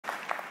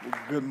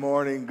Good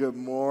morning, good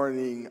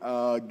morning.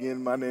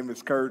 Again, my name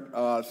is Kurt.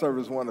 I serve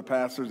as one of the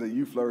pastors at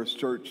Lakeland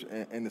Church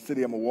in the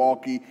city of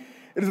Milwaukee.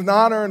 It is an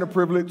honor and a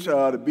privilege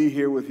to be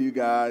here with you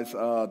guys.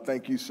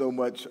 Thank you so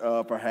much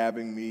for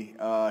having me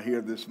here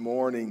this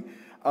morning.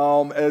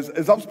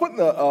 As I was putting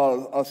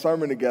a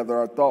sermon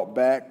together, I thought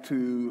back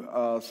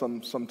to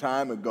some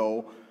time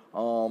ago.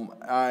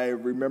 I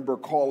remember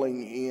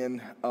calling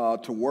in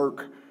to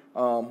work.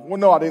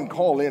 No, I didn't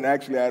call in.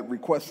 Actually, I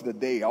requested a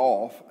day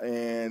off,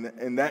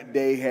 and that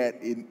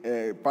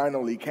day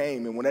finally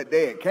came. And when that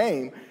day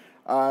came,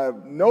 I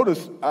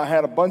noticed I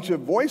had a bunch of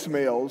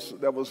voicemails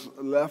that was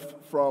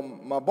left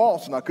from my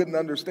boss, and I couldn't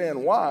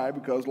understand why,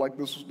 because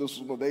this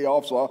was my day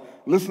off. So I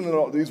listened to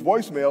all these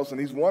voicemails, and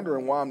he's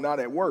wondering why I'm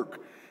not at work.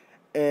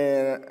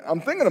 And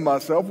I'm thinking to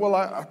myself,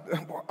 well,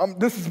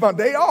 this is my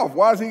day off.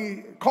 Why is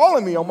he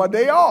calling me on my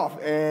day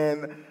off?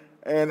 And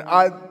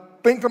I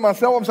think to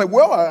myself, I'm saying,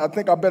 well, I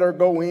think I better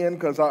go in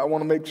because I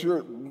want to make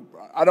sure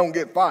I don't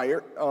get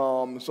fired.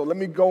 So let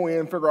me go in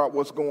and figure out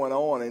what's going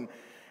on.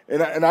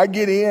 And I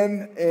get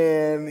in,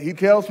 and he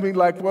tells me,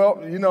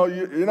 well,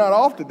 you're not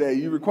off today.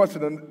 You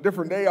requested a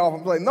different day off.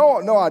 I'm like,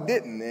 no, I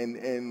didn't.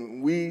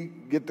 And we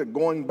get to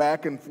going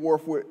back and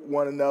forth with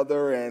one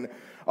another, and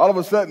all of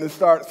a sudden it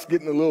starts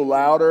getting a little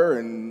louder,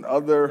 and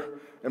other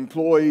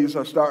employees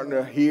are starting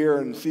to hear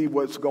and see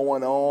what's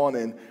going on,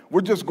 and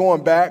we're just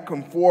going back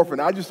and forth,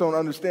 and I just don't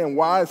understand,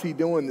 why is he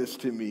doing this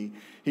to me?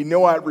 He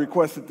know I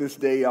requested this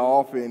day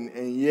off,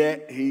 and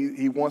yet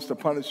he wants to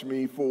punish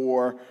me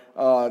for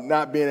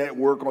not being at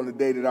work on the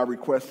day that I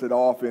requested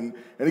off, and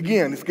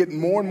again, it's getting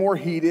more and more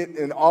heated,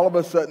 and all of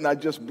a sudden I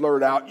just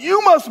blurt out,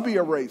 "You must be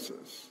a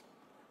racist."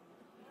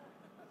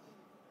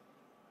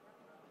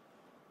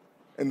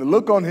 And the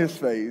look on his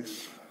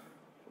face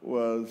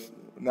was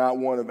not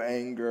one of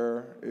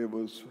anger. It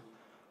was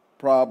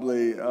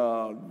probably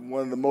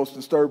one of the most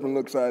disturbing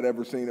looks I'd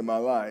ever seen in my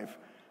life.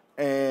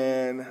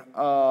 And,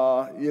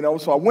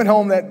 so I went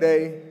home that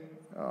day.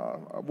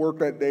 I worked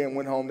that day and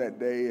went home that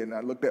day, and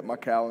I looked at my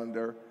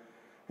calendar,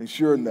 and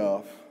sure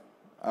enough,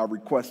 I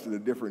requested a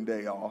different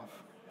day off.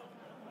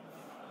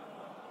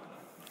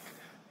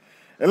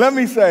 And let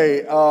me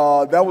say,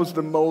 that was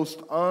the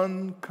most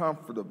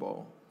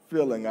uncomfortable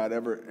feeling I'd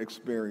ever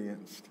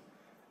experienced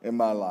in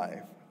my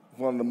life.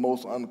 One of the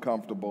most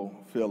uncomfortable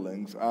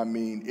feelings. I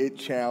mean, it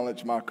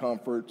challenged my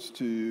comforts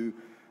to,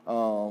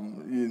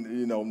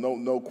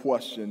 no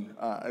question.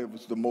 It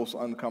was the most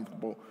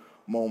uncomfortable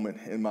moment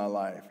in my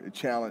life. It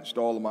challenged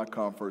all of my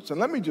comforts. And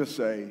let me just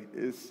say,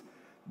 is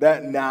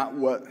that not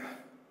what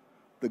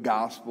the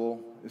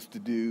gospel is to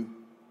do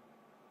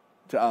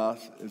to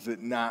us? Is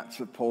it not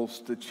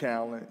supposed to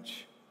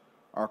challenge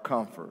our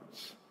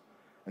comforts?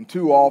 And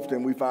too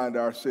often we find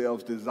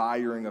ourselves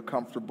desiring a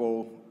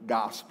comfortable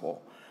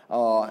gospel.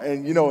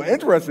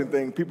 Interesting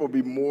thing, people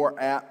be more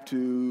apt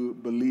to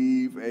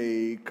believe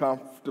a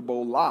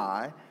comfortable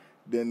lie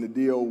than to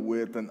deal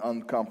with an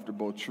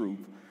uncomfortable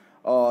truth.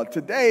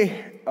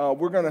 Today,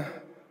 we're going to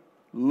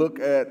look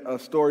at a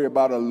story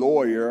about a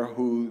lawyer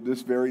who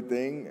this very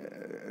thing,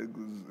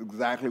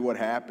 exactly what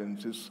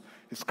happens,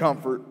 his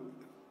comfort,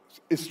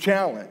 his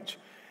challenge.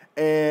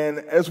 And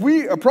as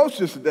we approach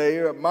this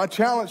today, my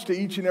challenge to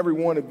each and every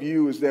one of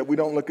you is that we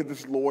don't look at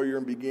this lawyer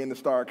and begin to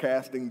start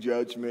casting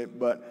judgment,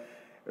 but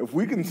if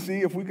we can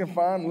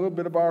find a little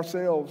bit of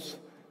ourselves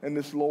in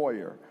this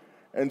lawyer.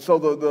 And so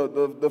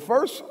the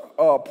first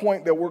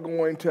point that we're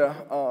going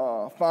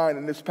to find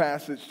in this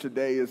passage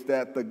today is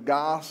that the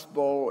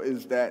gospel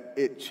is that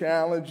it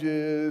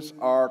challenges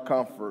our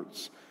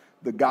comforts.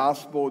 The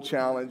gospel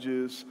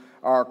challenges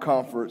our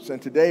comforts. And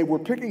today we're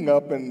picking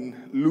up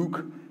in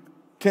Luke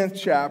 10th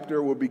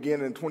chapter. We'll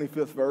begin in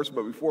 25th verse,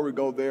 but before we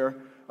go there,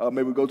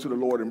 may we go to the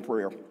Lord in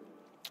prayer.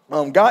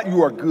 God,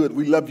 you are good.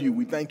 We love you.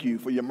 We thank you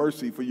for your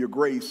mercy, for your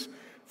grace,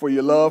 for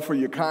your love, for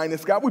your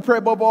kindness. God, we pray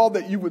above all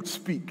that you would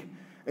speak.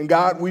 And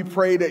God, we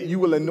pray that you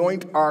will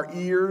anoint our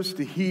ears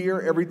to hear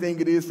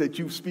everything it is that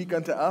you speak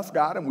unto us,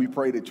 God. And we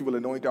pray that you will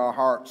anoint our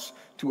hearts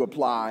to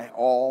apply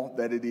all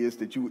that it is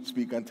that you would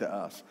speak unto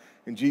us.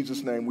 In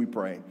Jesus' name we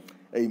pray.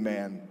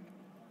 Amen.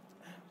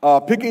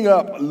 Picking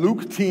up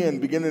Luke 10,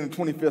 beginning in the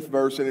 25th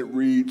verse, and it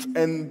reads,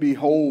 "And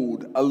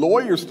behold, a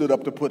lawyer stood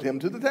up to put him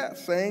to the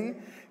test,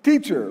 saying,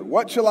 'Teacher,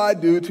 what shall I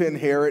do to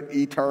inherit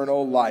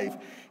eternal life?'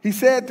 He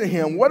said to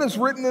him, 'What is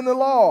written in the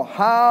law?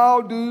 How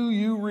do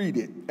you read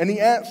it?' And he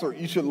answered,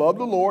 'You should love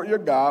the Lord your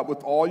God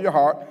with all your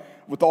heart,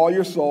 with all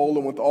your soul,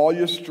 and with all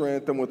your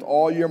strength, and with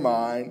all your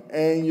mind,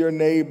 and your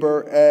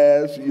neighbor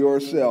as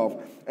yourself.'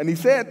 And he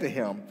said to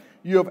him,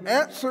 'You have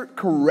answered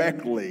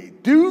correctly.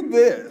 Do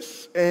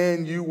this,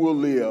 and you will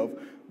live.'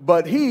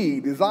 But he,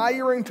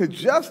 desiring to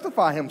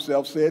justify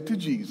himself, said to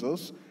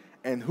Jesus,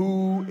 'And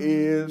who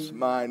is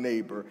my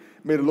neighbor?'"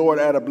 May the Lord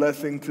add a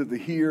blessing to the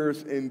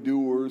hearers and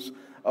doers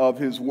of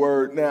his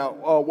word. Now,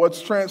 what's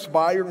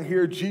transpiring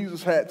here,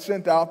 Jesus had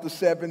sent out the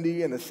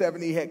 70, and the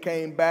 70 had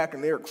came back,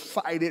 and they're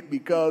excited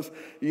because,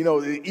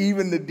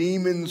 even the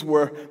demons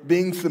were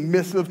being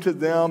submissive to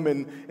them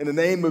in the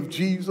name of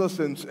Jesus.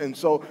 And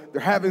so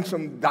they're having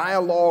some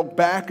dialogue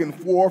back and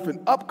forth, and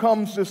up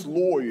comes this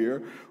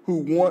lawyer who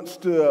wants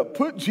to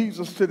put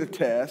Jesus to the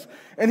test.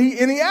 And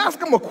he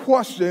asked him a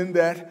question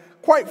that,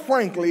 quite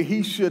frankly,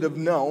 he should have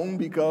known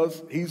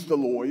because he's the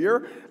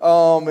lawyer,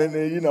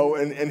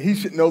 and he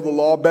should know the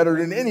law better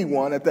than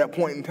anyone at that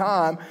point in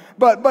time.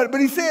 But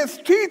he says,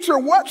 "Teacher,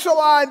 what shall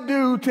I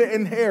do to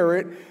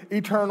inherit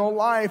eternal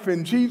life?"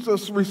 And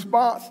Jesus'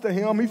 response to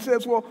him, he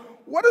says, "Well,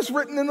 what is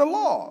written in the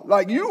law?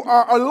 Like, you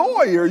are a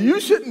lawyer. You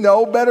should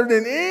know better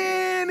than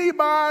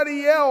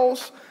anybody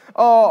else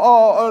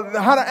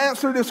how to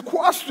answer this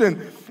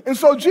question." And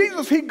so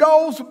Jesus, he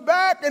goes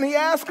back and he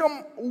asks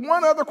him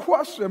one other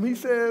question. He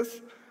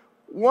says,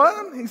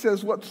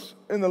 what's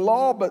in the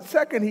law? But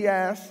second, he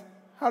asks,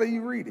 how do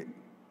you read it?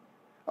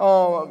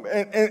 And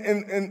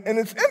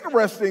it's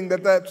interesting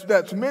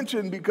that's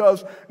mentioned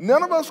because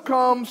none of us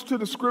comes to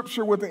the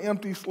scripture with an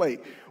empty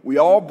slate. We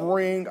all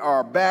bring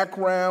our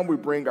background, we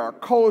bring our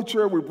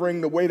culture, we bring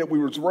the way that we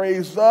was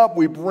raised up,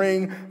 we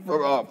bring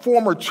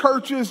former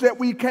churches that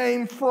we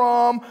came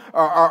from,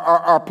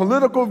 our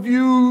political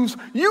views,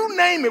 you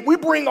name it. We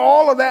bring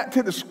all of that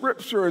to the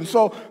scripture. And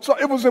so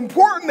it was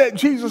important that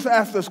Jesus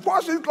asked this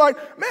question. He's like,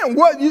 man,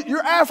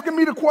 you're asking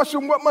me the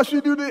question, what must you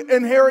do to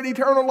inherit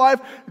eternal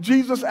life?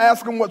 Jesus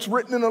asked him what's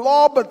written in the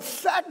law, but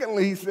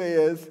secondly, he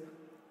says,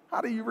 how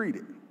do you read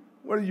it?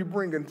 What are you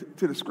bringing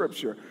to the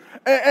scripture?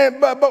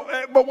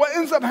 But what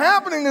ends up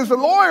happening is the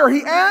lawyer,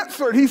 he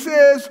answered. He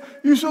says,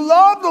 you shall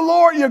love the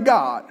Lord your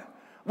God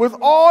with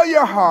all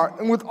your heart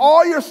and with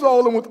all your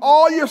soul and with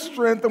all your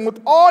strength and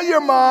with all your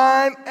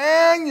mind,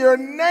 and your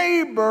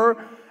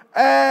neighbor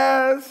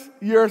as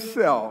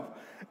yourself.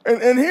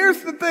 And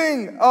here's the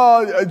thing.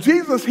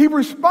 Jesus, he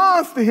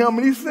responds to him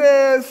and he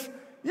says,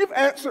 you've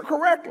answered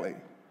correctly.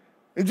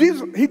 And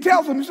Jesus, he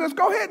tells him, he says,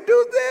 go ahead,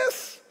 do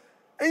this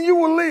and you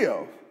will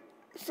live.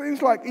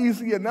 Seems like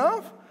easy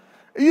enough.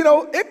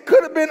 It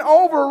could have been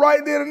over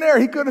right then and there.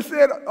 He could have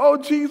said, oh,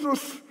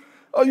 Jesus,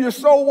 oh, you're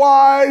so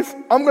wise.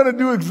 I'm going to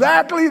do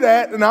exactly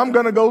that, and I'm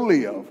going to go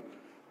live.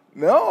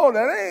 No,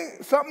 that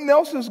ain't. Something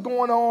else is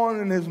going on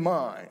in his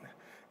mind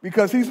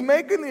because he's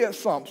making the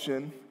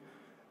assumption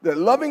that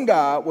loving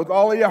God with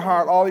all of your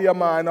heart, all of your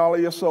mind, all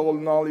of your soul,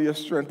 and all of your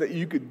strength, that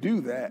you could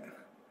do that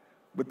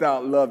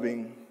without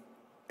loving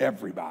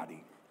everybody.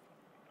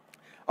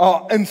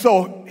 And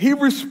so he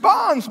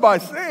responds by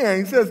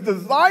saying, he says,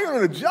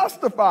 desiring to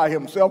justify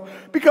himself,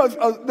 because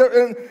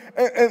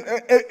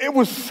it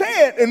was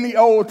said in the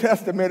Old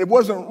Testament, it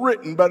wasn't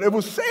written, but it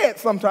was said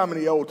sometime in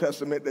the Old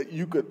Testament that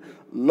you could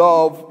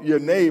love your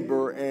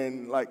neighbor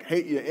and like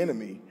hate your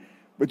enemy.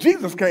 But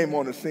Jesus came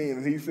on the scene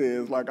and he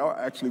says, like,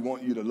 I actually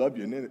want you to love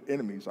your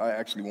enemies. I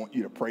actually want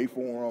you to pray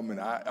for them, and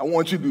I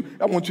want you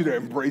to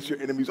embrace your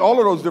enemies. All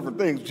of those different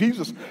things.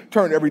 Jesus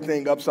turned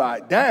everything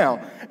upside down.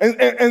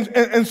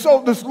 And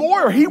so this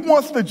lawyer, he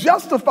wants to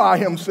justify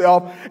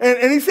himself,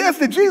 and he says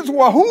to Jesus,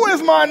 well, who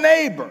is my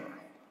neighbor?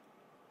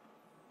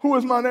 Who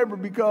is my neighbor?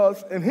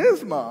 Because in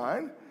his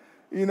mind,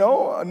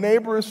 a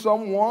neighbor is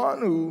someone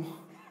who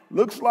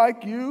looks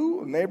like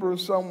you. A neighbor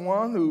is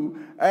someone who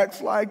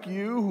acts like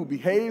you, who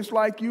behaves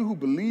like you, who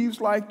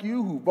believes like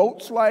you, who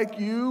votes like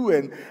you,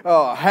 and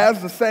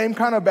has the same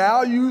kind of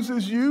values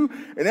as you.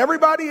 And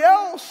everybody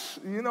else,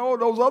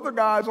 those other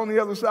guys on the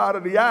other side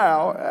of the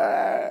aisle,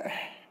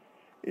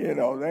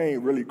 they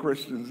ain't really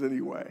Christians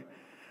anyway.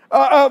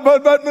 That's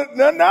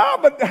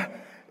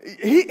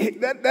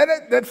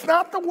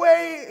not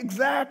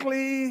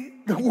exactly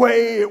the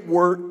way it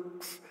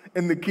works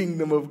in the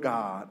kingdom of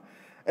God.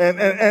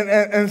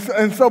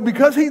 And so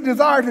because he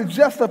desired to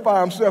justify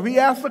himself, he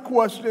asked the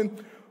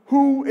question,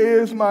 who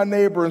is my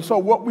neighbor? And so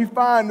what we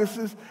find,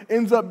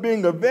 ends up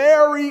being a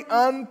very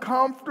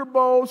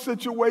uncomfortable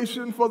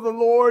situation for the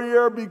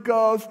lawyer,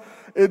 because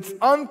it's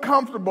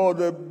uncomfortable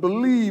to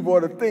believe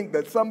or to think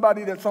that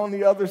somebody that's on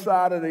the other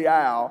side of the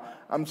aisle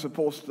I'm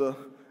supposed to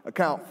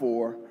account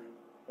for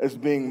as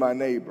being my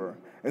neighbor.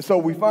 And so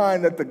we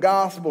find that the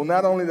gospel,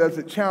 not only does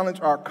it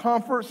challenge our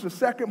comforts, the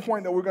second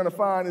point that we're going to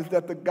find is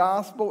that the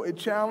gospel, it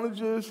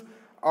challenges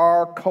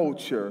our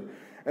culture.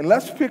 And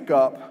let's pick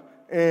up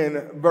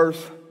in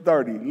verse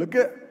 30. Look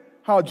at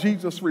how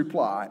Jesus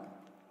replied.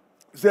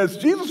 It says,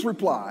 Jesus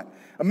replied,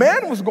 a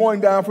man was going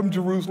down from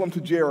Jerusalem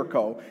to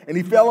Jericho, and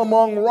he fell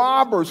among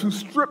robbers who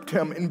stripped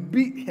him and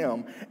beat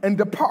him and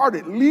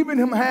departed, leaving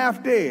him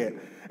half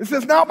dead. It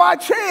says, now by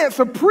chance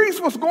a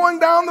priest was going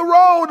down the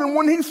road, and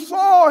when he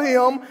saw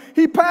him,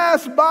 he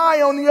passed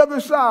by on the other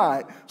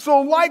side.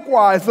 So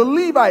likewise, the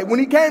Levite, when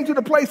he came to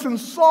the place and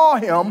saw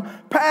him,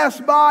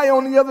 passed by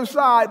on the other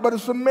side. But a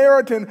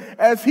Samaritan,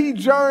 as he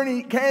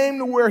journeyed, came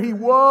to where he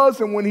was,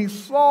 and when he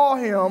saw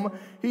him,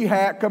 he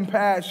had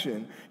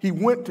compassion. He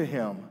went to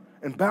him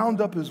and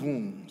bound up his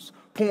wounds,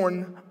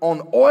 pouring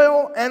on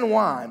oil and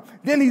wine.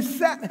 Then he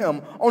sat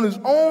him on his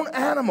own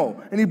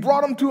animal, and he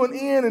brought him to an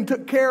inn and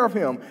took care of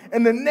him.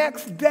 And the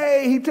next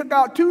day he took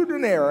out 2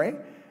 denarii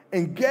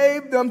and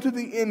gave them to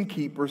the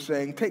innkeeper,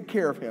 saying, take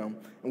care of him,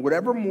 and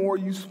whatever more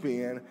you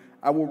spend,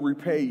 I will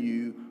repay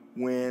you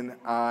when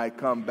I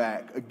come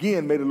back.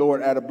 Again, may the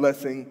Lord add a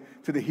blessing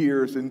to the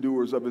hearers and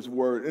doers of his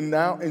word. And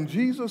now, in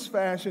Jesus'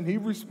 fashion, he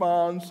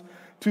responds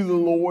to the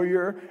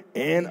lawyer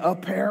in a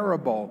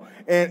parable.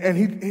 And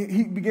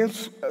he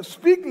begins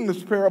speaking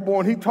this parable,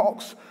 and he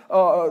talks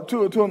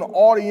to an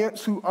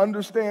audience who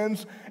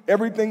understands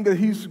everything that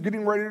he's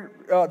getting ready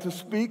to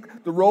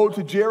speak. The road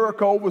to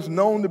Jericho was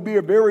known to be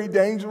a very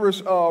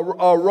dangerous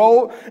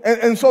road.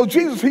 And so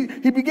Jesus,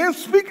 he begins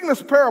speaking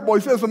this parable.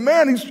 He says, a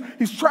man,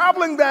 he's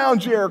traveling down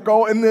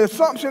Jericho, and the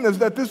assumption is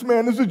that this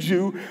man is a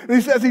Jew. And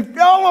he says he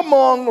fell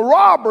among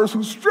robbers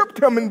who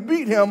stripped him and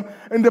beat him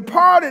and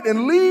departed,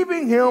 and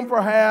leaving him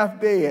for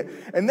half dead.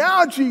 And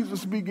now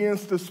Jesus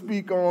begins to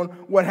speak on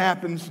what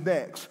happens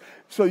next.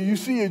 So you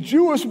see a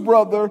Jewish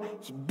brother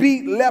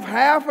left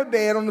half a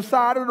dead on the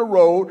side of the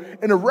road,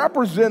 and a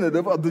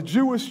representative of the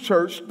Jewish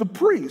church, the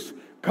priest,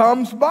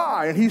 comes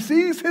by, and he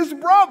sees his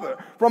brother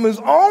from his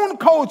own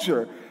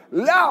culture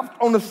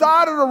left on the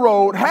side of the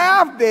road,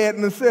 half dead,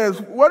 and it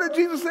says, what did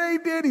Jesus say he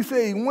did? He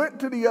said he went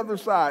to the other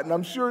side, and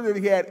I'm sure that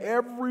he had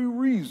every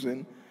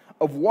reason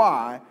of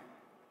why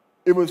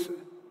it was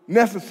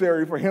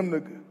necessary for him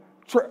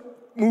to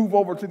move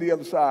over to the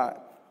other side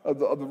of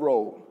the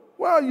road.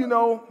 Well, you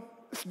know,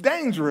 it's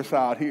dangerous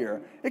out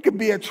here. It could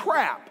be a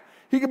trap.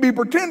 He could be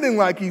pretending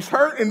like he's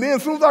hurt, and then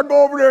as soon as I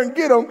go over there and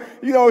get him,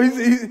 you know,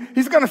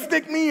 he's going to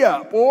stick me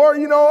up. Or,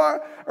 you know, I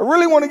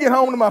really want to get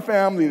home to my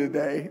family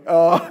today.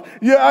 All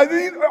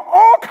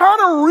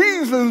kind of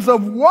reasons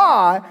of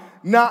why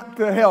not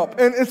to help.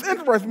 And it's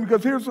interesting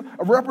because here's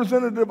a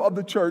representative of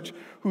the church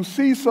who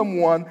sees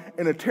someone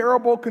in a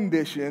terrible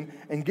condition,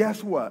 and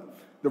guess what?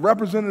 The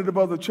representative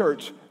of the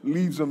church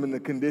leaves him in the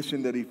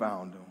condition that he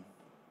found him.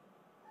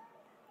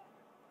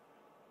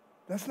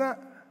 That's not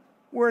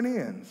where it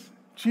ends.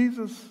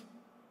 Jesus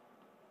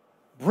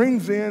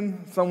brings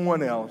in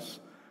someone else,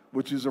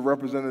 which is a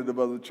representative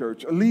of the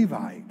church, a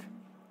Levite.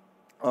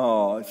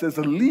 It says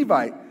a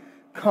Levite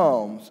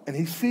comes and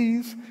he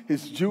sees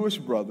his Jewish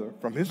brother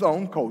from his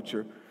own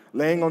culture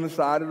laying on the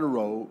side of the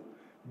road,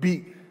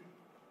 beat,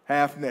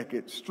 half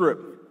naked,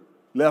 stripped,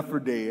 left for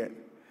dead.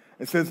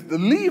 It says the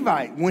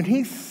Levite, when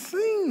he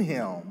seen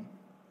him,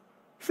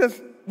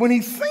 says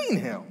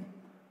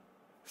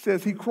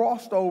he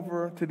crossed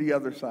over to the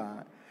other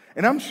side.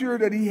 And I'm sure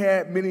that he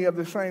had many of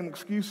the same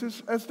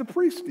excuses as the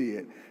priest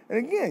did. And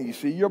again, you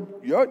see your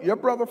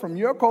brother from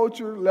your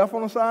culture left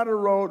on the side of the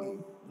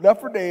road,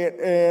 left for dead,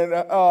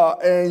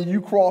 and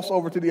you cross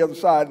over to the other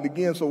side. And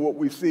again, so what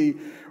we see,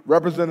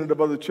 representative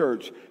of the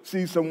church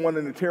sees someone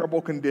in a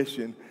terrible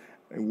condition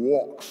and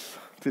walks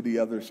to the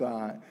other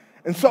side.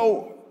 And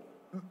so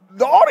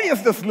the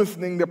audience that's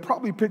listening, they're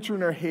probably picturing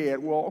in their head,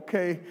 well,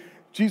 okay,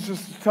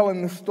 Jesus is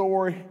telling this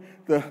story.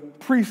 The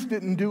priest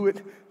didn't do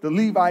it. The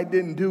Levite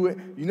didn't do it.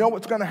 You know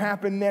what's going to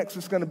happen next?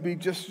 It's going to be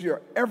just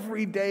your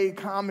everyday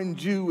common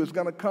Jew is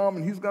going to come,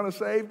 and he's going to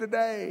save the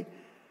day.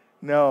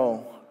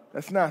 No,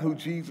 that's not who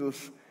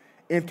Jesus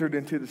entered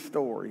into the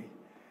story.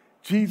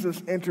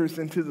 Jesus enters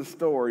into the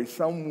story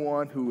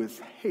someone who is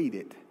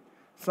hated,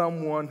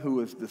 someone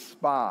who is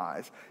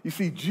despised. You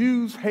see,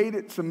 Jews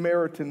hated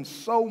Samaritans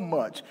so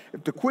much.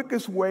 If the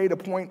quickest way to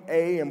point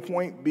A and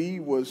point B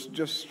was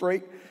just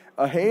straight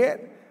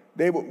ahead,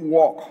 they would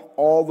walk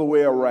all the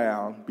way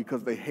around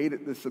because they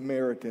hated the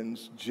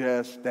Samaritans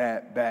just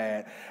that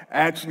bad.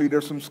 Actually,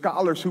 there's some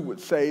scholars who would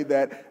say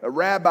that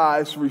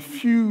rabbis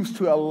refused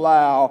to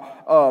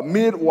allow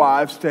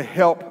midwives to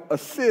help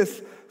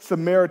assist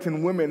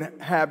Samaritan women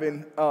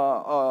having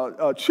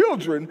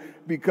children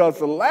because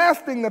the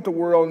last thing that the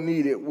world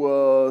needed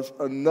was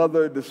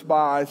another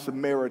despised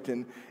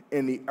Samaritan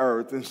in the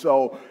earth. And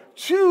so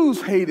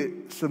Jews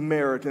hated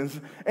Samaritans,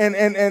 and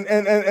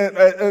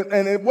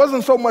it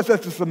wasn't so much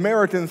that the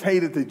Samaritans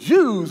hated the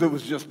Jews, it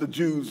was just the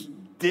Jews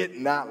did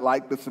not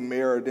like the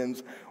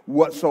Samaritans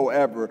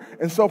whatsoever.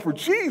 And so for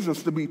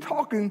Jesus to be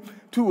talking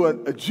to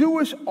a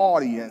Jewish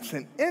audience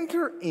and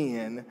enter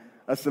in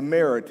a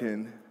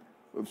Samaritan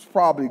was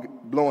probably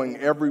blowing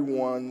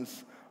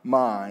everyone's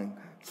mind.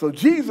 So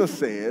Jesus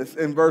says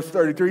in verse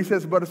 33, he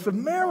says, but a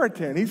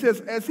Samaritan, he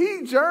says, as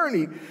he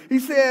journeyed, he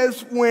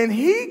says, when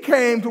he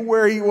came to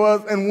where he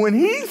was and when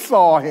he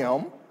saw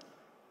him,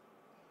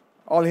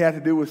 all he had to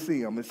do was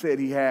see him. It said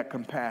he had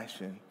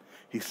compassion.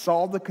 He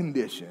saw the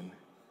condition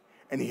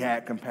and he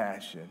had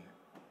compassion.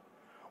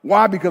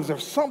 Why? Because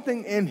there's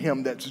something in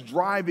him that's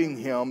driving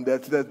him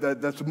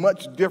that's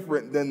much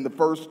different than the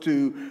first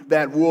two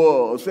that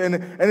was. And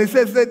it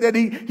says that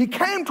he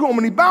came to him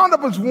and he bound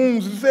up his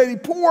wounds and said he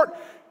poured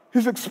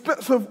his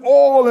expensive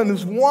oil and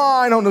his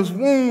wine on his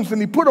wounds,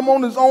 and he put them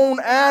on his own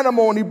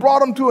animal, and he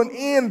brought him to an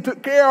inn and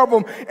took care of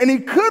him. And he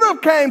could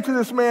have came to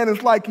this man.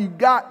 It's like, you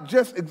got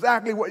just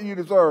exactly what you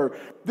deserve.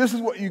 This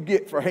is what you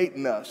get for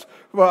hating us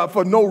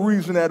for no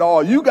reason at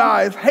all. You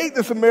guys hate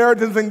the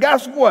Samaritans, and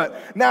guess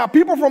what? Now,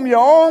 people from your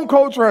own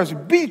culture has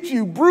beat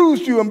you,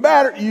 bruised you, and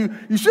battered you.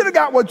 You should have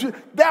got what you...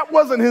 That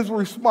wasn't his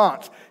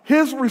response.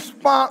 His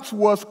response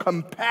was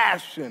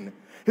compassion.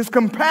 His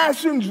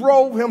compassion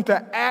drove him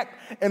to act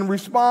and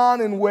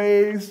respond in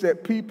ways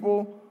that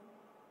people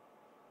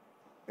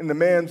in the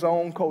man's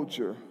own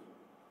culture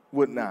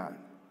would not.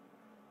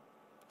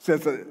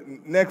 Since the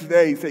next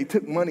day, he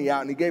took money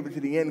out and he gave it to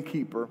the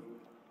innkeeper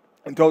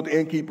and told the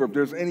innkeeper, if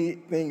there's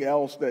anything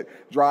else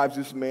that drives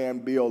this man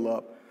bill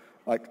up,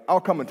 like, I'll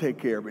come and take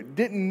care of it.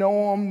 Didn't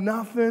know him,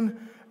 nothing.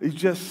 He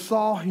just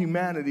saw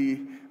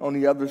humanity on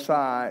the other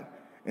side,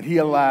 and he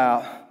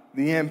allowed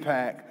the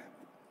impact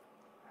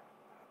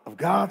of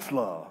God's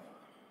love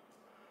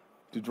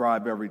to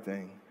drive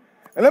everything.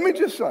 And let me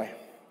just say,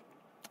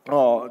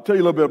 tell you a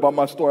little bit about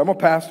my story. I'm a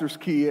pastor's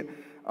kid.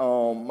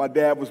 My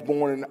dad was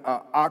born in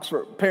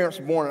Oxford. Parents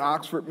were born in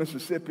Oxford,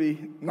 Mississippi,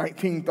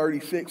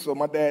 1936. So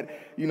my dad,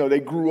 they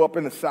grew up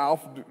in the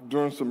South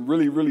during some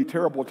really, really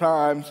terrible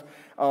times.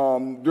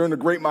 During the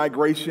Great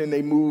Migration,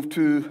 they moved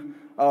to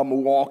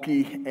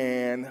Milwaukee,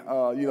 and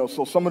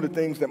so some of the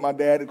things that my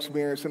dad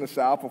experienced in the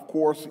South, of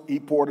course, he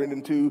poured it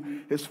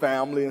into his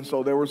family, and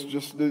so there was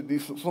just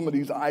some of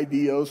these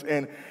ideas,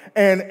 and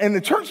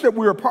the church that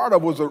we were part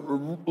of was a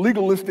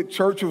legalistic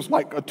church. It was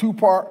like a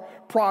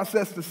two-part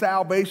process to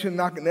salvation,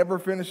 and I could never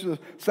finish the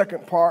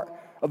second part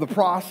of the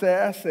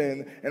process,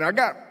 and I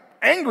got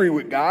angry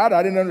with God.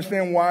 I didn't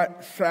understand why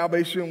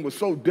salvation was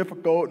so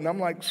difficult, and I'm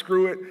like,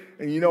 screw it.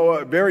 And at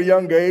a very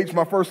young age,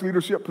 my first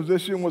leadership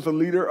position was a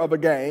leader of a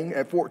gang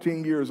at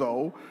 14 years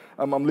old.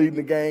 I'm leading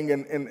the gang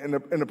in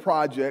the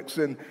projects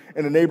in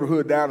the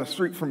neighborhood down the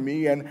street from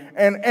me. And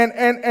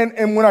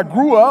when I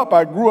grew up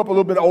a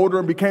little bit older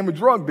and became a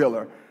drug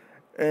dealer.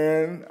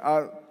 And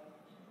I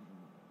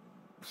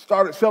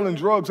started selling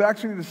drugs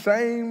actually the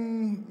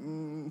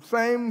same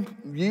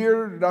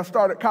year that I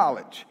started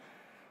college.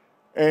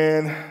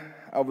 And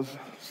I was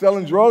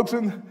selling drugs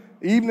in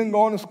the evening,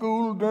 going to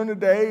school during the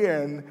day,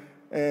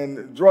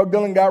 and drug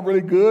dealing got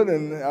really good,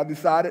 and I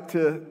decided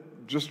to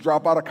just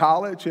drop out of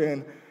college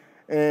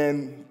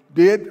and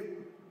did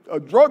a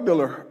drug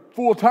dealer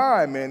full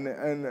time,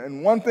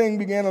 and one thing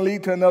began to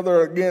lead to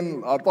another.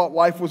 Again, I thought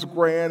life was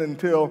grand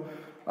until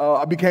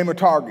I became a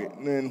target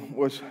and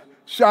was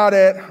shot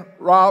at,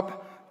 robbed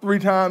 3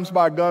 times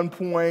by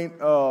gunpoint.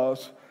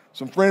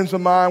 Some friends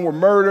of mine were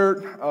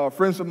murdered.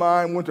 Friends of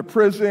mine went to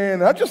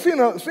prison. I just seen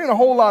a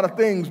whole lot of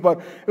things,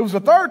 but it was the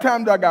 3rd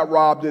time that I got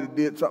robbed that it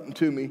did something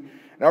to me.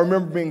 And I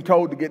remember being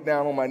told to get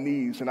down on my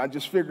knees, and I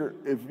just figured,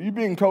 if you're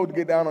being told to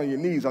get down on your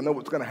knees, I know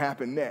what's going to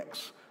happen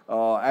next.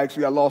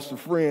 Actually, I lost a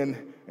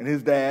friend, and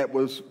his dad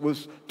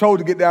was told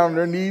to get down on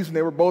their knees, and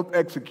they were both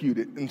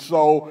executed. And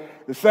so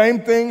the same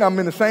thing, I'm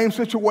in the same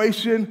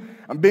situation.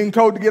 I'm being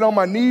told to get on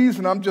my knees,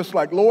 and I'm just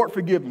like, Lord,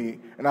 forgive me.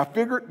 And I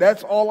figured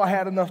that's all I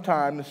had enough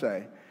time to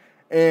say.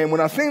 And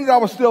when I seen that I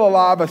was still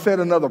alive, I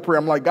said another prayer.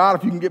 I'm like, God,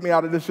 if you can get me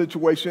out of this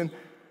situation,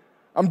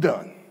 I'm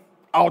done.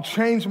 I'll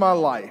change my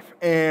life.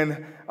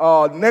 And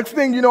next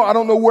thing you know, I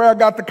don't know where I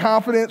got the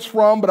confidence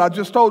from, but I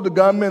just told the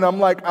gunman, I'm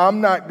like, I'm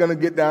not going to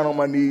get down on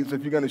my knees.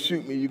 If you're going to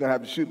shoot me, you're going to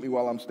have to shoot me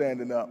while I'm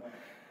standing up.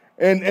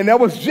 And that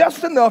was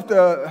just enough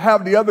to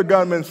have the other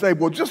gunman say,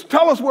 well, just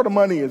tell us where the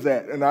money is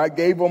at. And I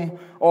gave them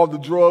all the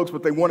drugs,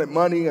 but they wanted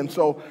money. And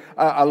so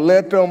I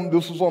led them,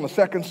 this was on the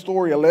 2nd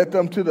story, I led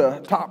them to the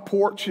top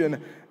porch, and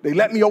they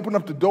let me open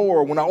up the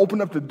door. When I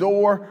opened up the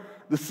door,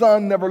 the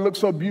sun never looked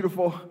so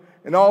beautiful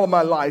in all of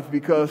my life,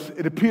 because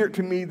it appeared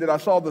to me that I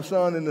saw the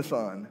sun in the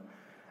sun.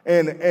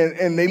 And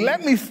they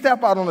let me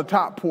step out on the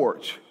top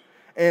porch.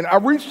 And I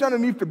reached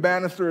underneath the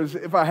banister as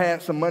if I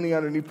had some money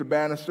underneath the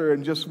banister.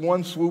 And just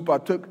one swoop, I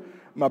took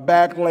my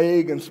back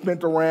leg and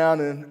spent around,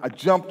 and I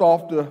jumped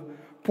off the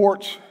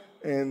porch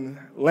and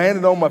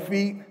landed on my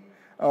feet.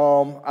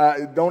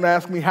 Don't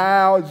ask me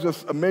how. It's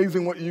just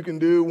amazing what you can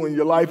do when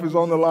your life is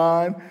on the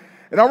line.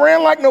 And I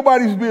ran like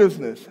nobody's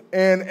business.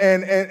 And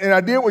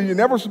I did what you're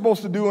never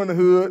supposed to do in the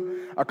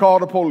hood. I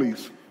called the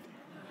police.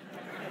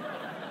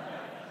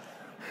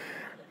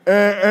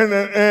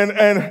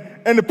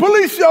 And the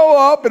police show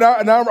up, and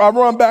I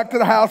run back to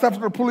the house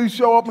after the police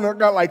show up, and I've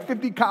got like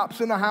 50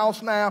 cops in the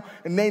house now,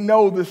 and they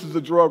know this is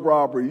a drug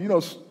robbery.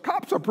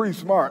 Cops are pretty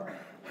smart.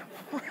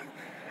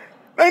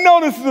 They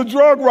know this is a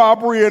drug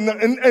robbery, and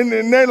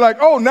they're like,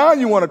 oh, now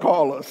you want to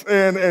call us.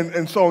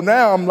 And so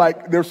now I'm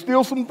like, there's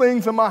still some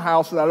things in my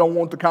house that I don't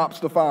want the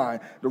cops to find.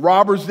 The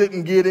robbers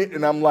didn't get it,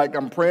 and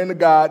I'm praying to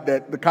God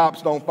that the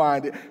cops don't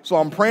find it. So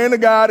I'm praying to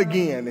God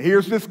again.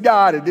 Here's this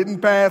guy that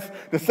didn't pass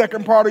the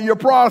second part of your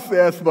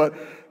process, but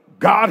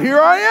God, here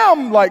I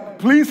am. Like,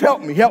 please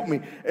help me.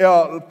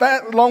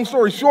 Long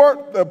story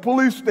short, the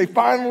police, they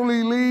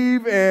finally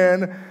leave,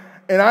 and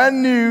I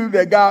knew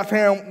that God's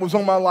hand was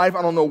on my life.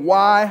 I don't know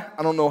why,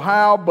 I don't know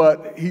how,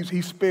 but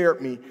he spared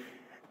me.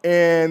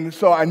 And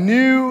so I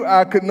knew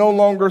I could no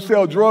longer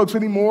sell drugs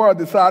anymore. I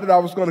decided I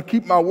was going to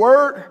keep my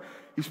word.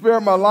 He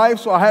spared my life,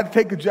 so I had to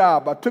take a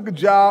job. I took a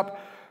job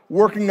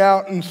working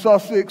out in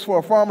Sussex for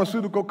a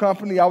pharmaceutical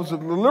company. I was a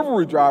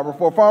delivery driver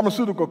for a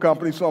pharmaceutical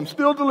company, so I'm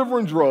still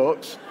delivering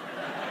drugs.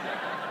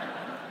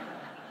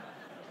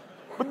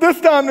 But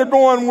this time they're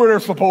going where they're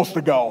supposed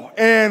to go.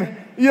 And,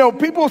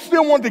 people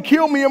still want to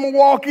kill me in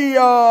Milwaukee.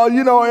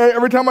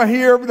 Every time I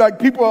hear,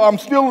 people, I'm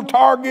still a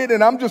target.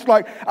 And I'm just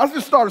like, I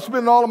just started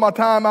spending all of my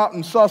time out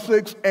in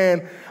Sussex.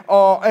 And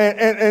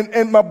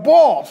my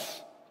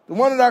boss, the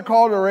one that I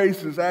called the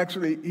races,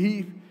 actually,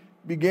 he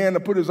began to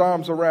put his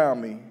arms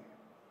around me.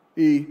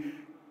 He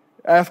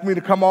asked me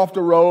to come off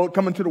the road,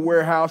 come into the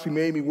warehouse. He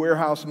made me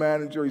warehouse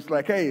manager. He's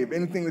like, hey, if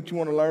anything that you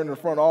want to learn in the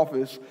front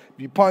office, if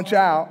you punch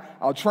out,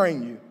 I'll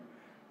train you.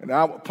 And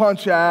I would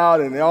punch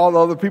out, and all the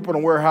other people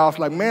in the warehouse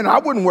like, man, I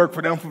wouldn't work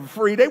for them for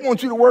free. They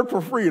want you to work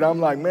for free. And I'm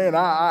like, man,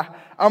 I'm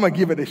going to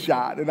give it a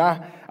shot. And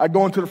I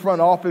go into the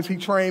front office. He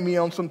trained me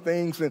on some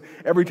things, and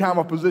every time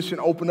a position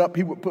opened up,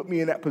 he would put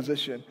me in that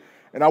position.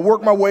 And I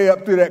worked my way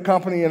up through that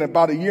company in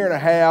about a year and a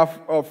half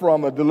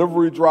from a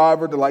delivery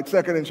driver to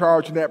second in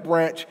charge in that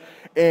branch.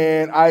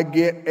 And I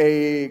get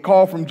a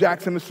call from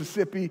Jackson,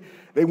 Mississippi.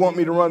 They want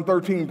me to run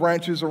 13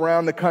 branches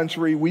around the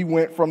country. We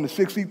went from the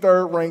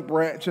 63rd ranked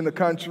branch in the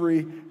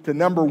country to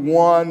number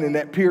 1 in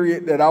that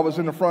period that I was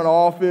in the front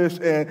office.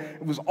 And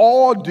it was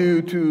all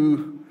due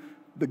to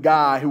the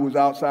guy who was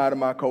outside of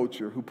my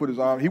culture, who put his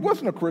arms. He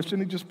wasn't a Christian.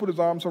 He just put his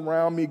arms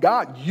around me.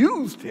 God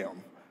used him.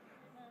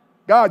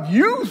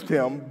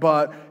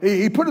 But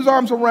he put his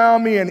arms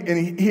around me,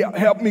 and he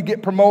helped me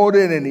get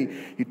promoted, and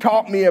he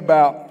taught me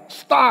about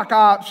stock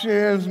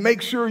options.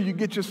 Make sure you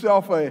get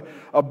yourself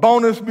a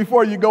bonus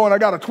before you go, and I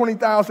got a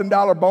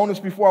 $20,000 bonus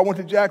before I went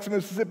to Jackson,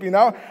 Mississippi. And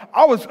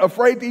I was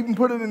afraid to even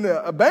put it in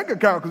a bank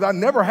account because I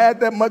never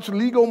had that much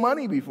legal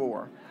money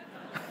before.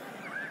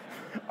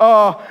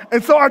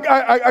 And so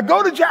I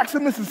go to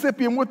Jackson,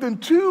 Mississippi, and within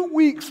 2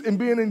 weeks in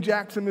being in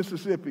Jackson,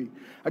 Mississippi,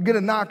 I get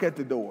a knock at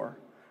the door.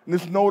 And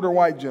this is an older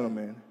white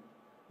gentleman.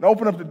 And I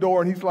open up the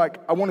door, and he's like,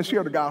 I want to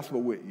share the gospel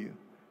with you.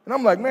 And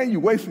I'm like, man, you're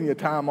wasting your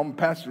time. I'm a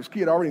pastor's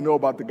kid. I already know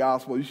about the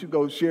gospel. You should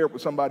go share it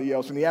with somebody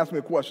else. And he asked me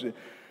a question.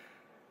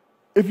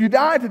 If you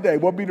died today,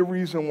 what would be the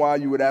reason why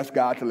you would ask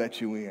God to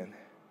let you in?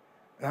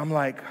 And I'm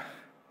like,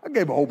 I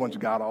gave a whole bunch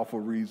of God-awful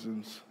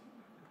reasons.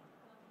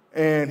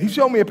 And he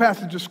showed me a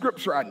passage of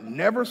scripture I'd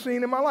never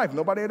seen in my life.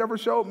 Nobody had ever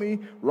showed me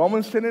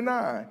Romans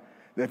 10:9.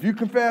 That if you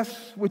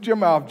confess with your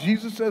mouth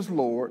Jesus as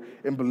Lord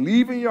and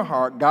believe in your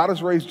heart God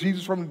has raised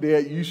Jesus from the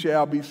dead, you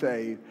shall be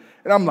saved.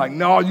 And I'm like,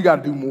 no, you got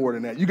to do more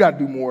than that. You got to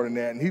do more than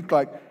that. And he's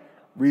like,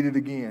 read it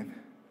again.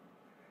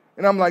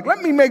 And I'm like, let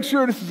me make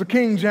sure this is a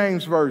King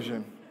James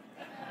version.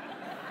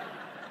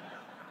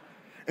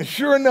 And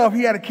sure enough,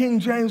 he had a King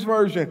James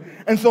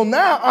version. And so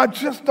now I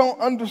just don't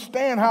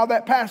understand how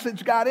that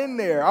passage got in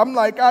there. I'm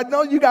like, I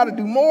know you got to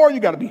do more. You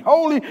got to be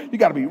holy. You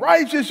got to be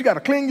righteous. You got to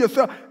clean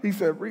yourself. He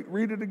said,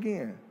 read it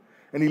again.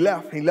 And he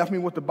left. He left me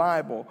with the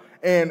Bible.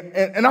 And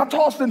I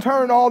tossed and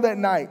turned all that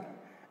night.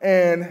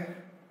 And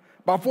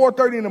by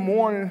 4:30 in the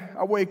morning,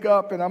 I wake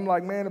up and I'm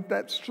like, man, if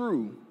that's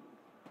true.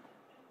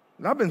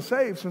 And I've been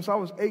saved since I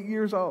was 8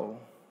 years old.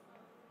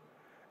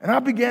 And I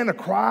began to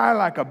cry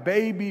like a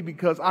baby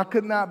because I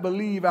could not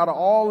believe out of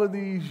all of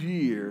these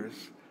years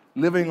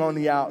living on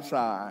the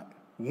outside,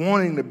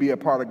 wanting to be a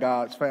part of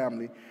God's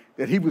family,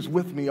 that he was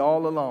with me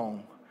all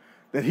along.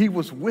 That he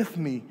was with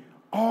me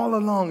all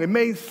along. It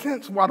made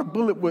sense why the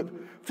bullet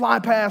would fly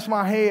past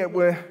my head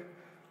where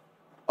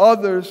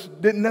others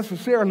didn't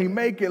necessarily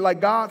make it. Like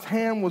God's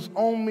hand was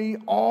on me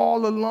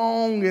all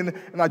along. And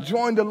I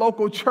joined the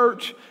local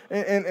church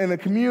and the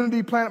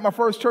community, planted my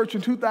first church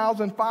in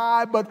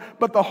 2005.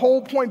 But the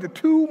whole point, the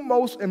two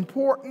most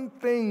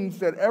important things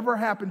that ever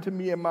happened to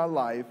me in my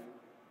life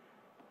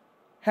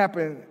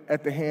happened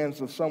at the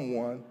hands of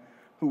someone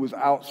who was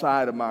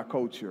outside of my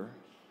culture.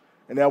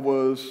 And that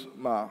was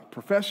my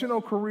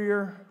professional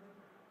career,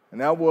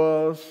 and that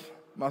was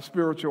my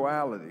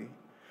spirituality.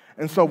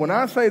 And so when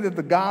I say that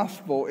the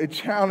gospel, it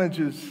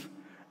challenges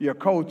your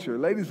culture,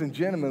 ladies and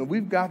gentlemen,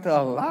 we've got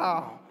to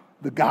allow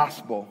the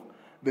gospel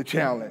to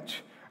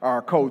challenge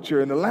our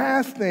culture. And the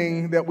last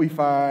thing that we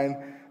find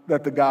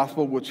that the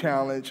gospel will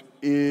challenge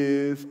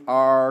is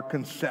our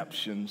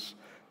conceptions.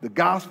 The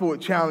gospel,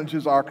 it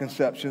challenges our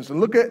conceptions. And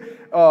look at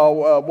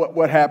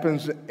what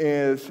happens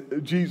as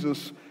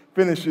Jesus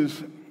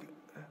finishes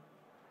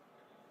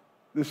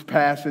this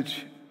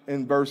passage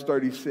in verse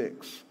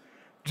 36.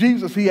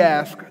 Jesus, he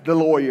asked the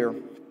lawyer,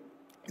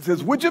 he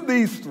says, which of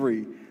these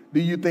three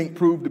do you think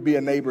proved to be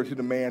a neighbor to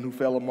the man who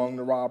fell among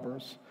the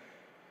robbers?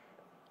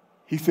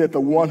 He said, the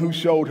one who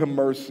showed him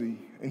mercy.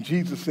 And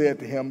Jesus said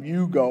to him,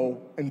 you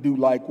go and do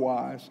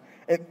likewise.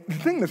 And the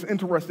thing that's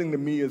interesting to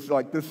me is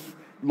like this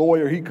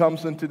lawyer, he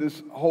comes into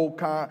this whole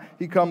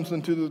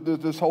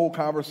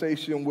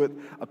conversation with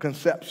a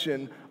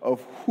conception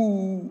of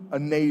who a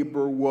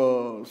neighbor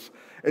was.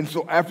 And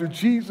so after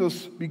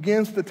Jesus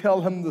begins to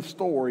tell him the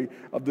story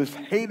of this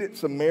hated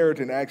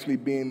Samaritan actually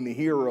being the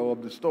hero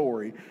of the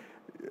story,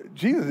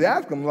 Jesus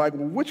asked him, like,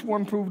 well, which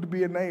one proved to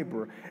be a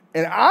neighbor?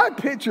 And I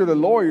picture the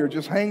lawyer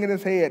just hanging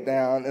his head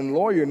down, and the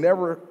lawyer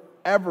never,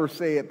 ever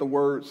said the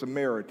word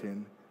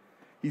Samaritan.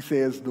 He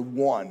says the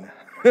one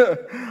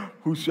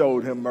who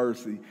showed him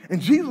mercy.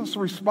 And Jesus'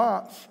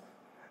 response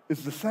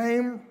is the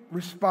same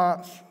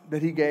response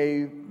that he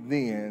gave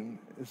then.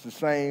 It's the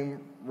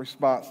same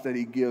response that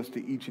he gives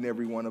to each and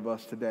every one of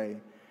us today.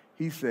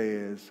 He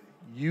says,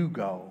 you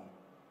go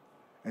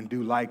and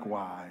do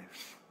likewise.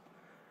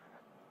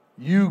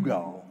 You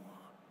go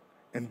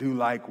and do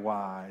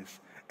likewise.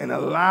 And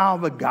allow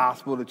the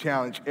gospel to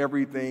challenge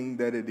everything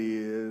that it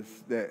is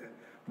that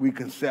we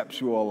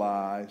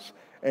conceptualize.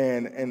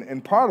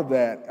 And part of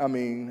that, I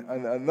mean,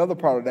 another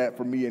part of that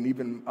for me, and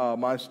even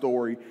my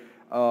story,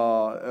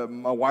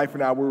 my wife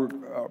and I were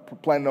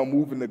planning on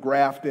moving to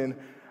Grafton,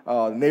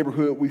 the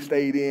neighborhood we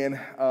stayed in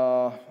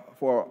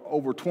for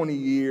over 20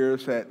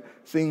 years, had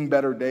seen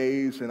better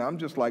days. And I'm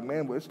just like,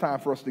 man, well, it's time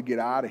for us to get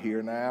out of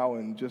here now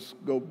and just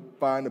go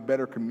find a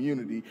better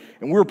community.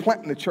 And we were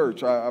planting a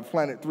church. I've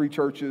planted 3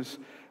 churches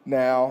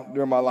now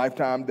during my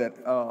lifetime that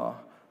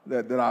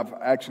I've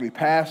actually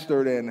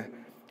pastored,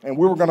 and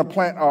we were going to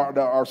plant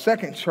our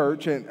second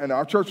church, and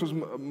our church was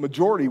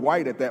majority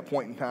white at that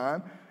point in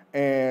time.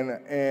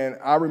 And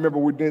I remember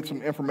we did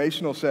some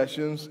informational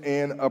sessions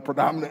in a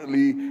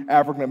predominantly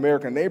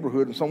African-American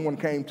neighborhood, and someone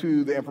came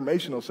to the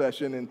informational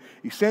session and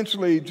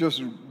essentially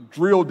just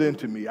drilled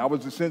into me. I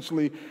was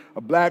essentially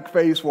a black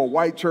face for a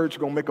white church,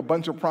 going to make a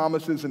bunch of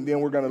promises, and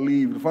then we're going to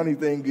leave. The funny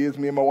thing is,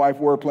 me and my wife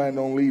were planning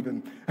on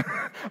leaving.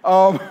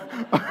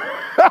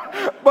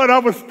 But I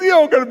was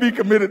still going to be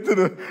committed to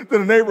the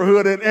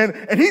neighborhood,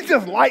 and he's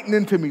just lighting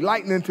into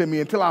me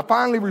until I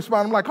finally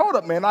respond. I'm like, hold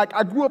up, man,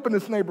 I grew up in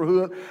this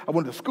neighborhood. I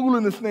went to school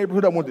in this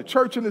neighborhood. I went to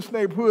church in this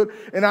neighborhood,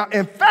 and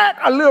in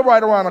fact, I live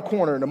right around the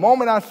corner. And the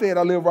moment I said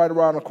I live right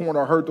around the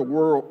corner, I heard the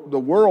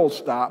world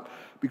stop,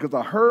 because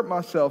I heard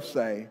myself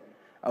say,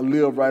 I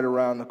live right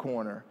around the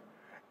corner.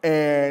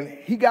 And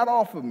he got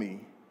off of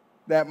me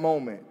that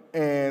moment.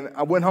 And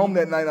I went home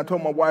that night, and I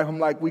told my wife, I'm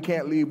like, we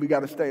can't leave. We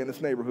got to stay in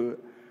this neighborhood.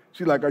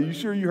 She's like, are you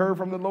sure you heard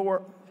from the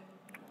Lord?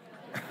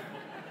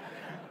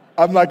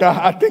 I'm like,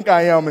 I think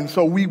I am. And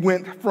so we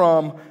went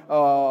from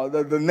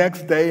the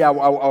next day,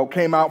 I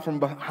came out from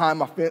behind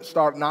my fence,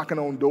 started knocking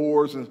on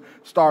doors and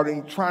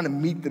trying to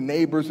meet the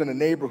neighbors in the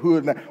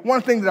neighborhood. And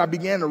one thing that I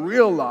began to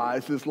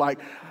realize is, like,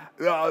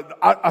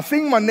 I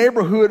seen my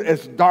neighborhood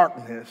as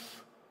darkness,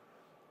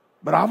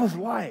 but I was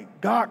like,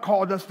 God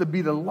called us to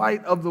be the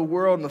light of the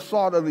world and the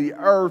salt of the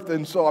earth.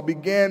 And so I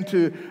began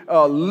to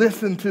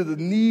listen to the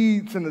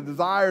needs and the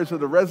desires of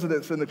the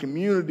residents in the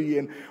community.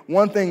 And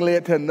one thing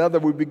led to another.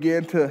 We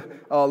began to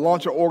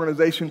launch an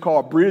organization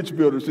called Bridge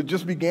Builders. It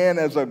just began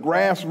as a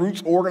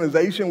grassroots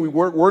organization.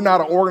 We're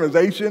not an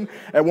organization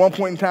at one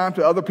point in time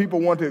till other people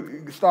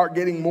wanted to start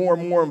getting more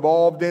and more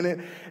involved in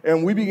it.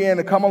 And we began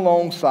to come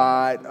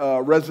alongside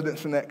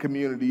residents in that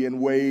community in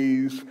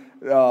ways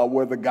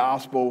where the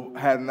gospel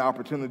had an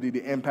opportunity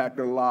to impact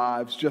their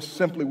lives just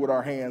simply with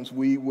our hands.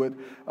 We would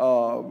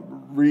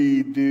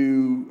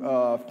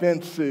redo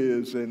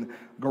fences and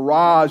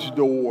garage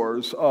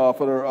doors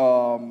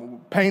for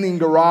painting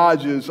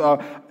garages.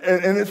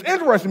 And it's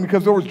interesting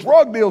because there was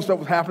drug deals that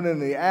was happening in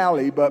the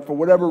alley, but for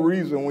whatever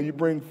reason, when you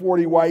bring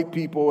 40 white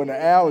people in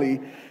the alley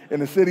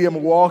in the city of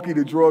Milwaukee,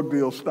 the drug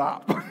deals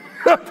stop.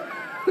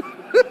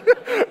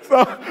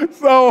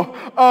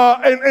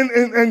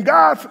 And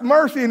God's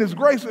mercy and His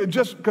grace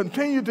just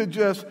continued to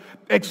just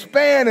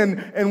expand.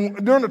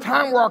 And during the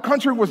time where our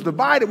country was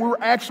divided, we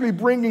were actually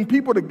bringing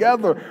people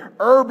together,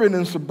 urban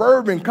and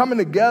suburban, coming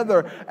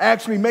together,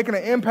 actually making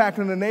an impact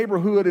in the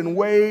neighborhood in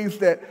ways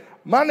that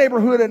my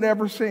neighborhood had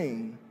never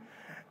seen.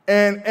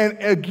 And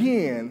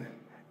again,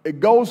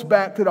 it goes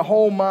back to the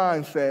whole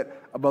mindset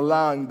of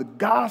allowing the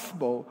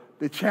gospel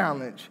to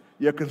challenge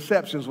your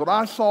conceptions. What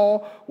I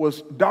saw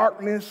was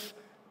darkness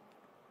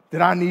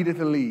that I needed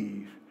to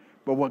leave.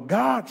 But what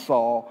God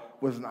saw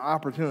was an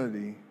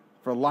opportunity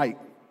for light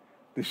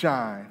to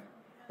shine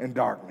in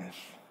darkness.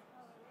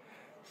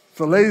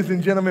 So, ladies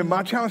and gentlemen,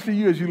 my challenge to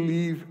you as you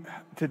leave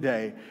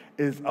today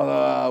is,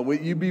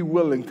 would you be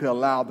willing to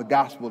allow the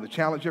gospel to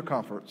challenge your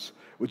comforts?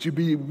 Would you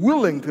be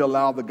willing to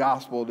allow the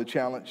gospel to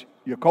challenge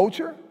your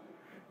culture?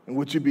 And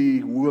would you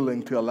be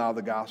willing to allow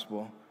the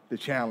gospel to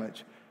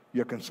challenge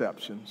your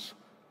conceptions?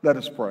 Let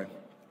us pray.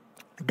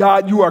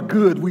 God, you are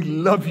good. We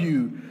love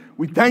you.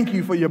 We thank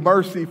you for your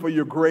mercy, for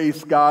your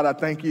grace, God. I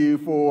thank you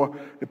for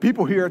the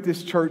people here at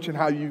this church and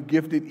how you've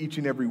gifted each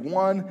and every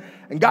one.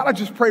 And God, I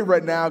just pray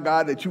right now,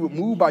 God, that you would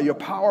move by your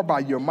power, by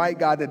your might,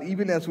 God, that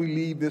even as we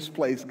leave this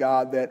place,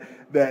 God, that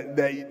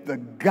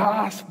the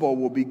gospel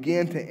will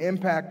begin to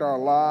impact our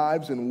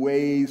lives in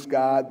ways,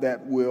 God,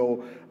 that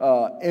will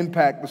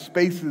impact the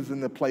spaces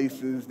and the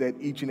places that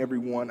each and every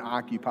one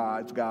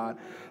occupies, God.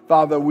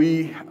 Father,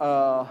 we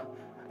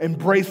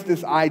embrace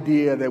this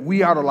idea that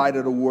we are the light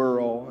of the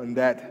world and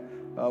that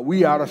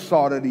we are the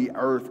salt of the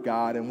earth,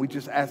 God, and we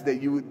just ask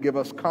that you would give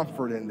us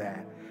comfort in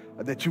that,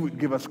 that you would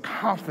give us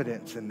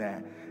confidence in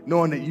that,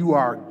 knowing that you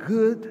are a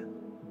good,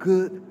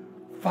 good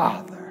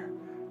Father.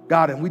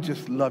 God, and we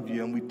just love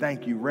you and we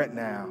thank you right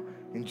now.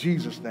 In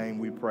Jesus' name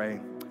we pray.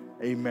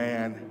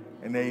 Amen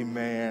and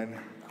amen.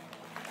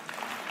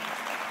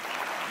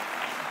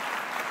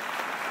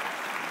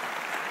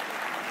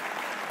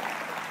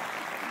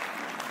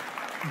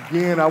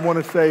 Again, I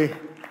want to say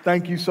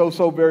thank you so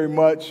very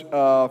much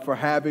for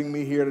having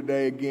me here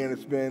today. Again,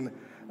 it's been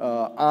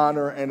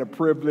honor and a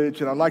privilege,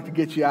 and I'd like to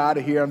get you out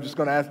of here. I'm just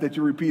going to ask that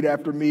you repeat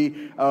after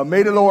me.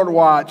 May the Lord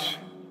watch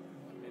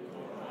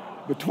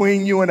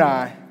between you and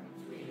I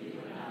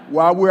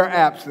while we're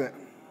absent,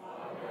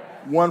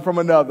 one from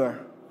another.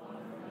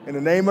 In the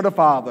name of the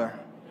Father,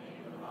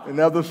 and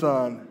of the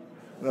Son,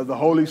 and of the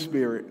Holy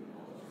Spirit.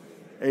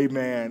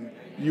 Amen.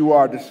 You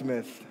are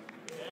dismissed.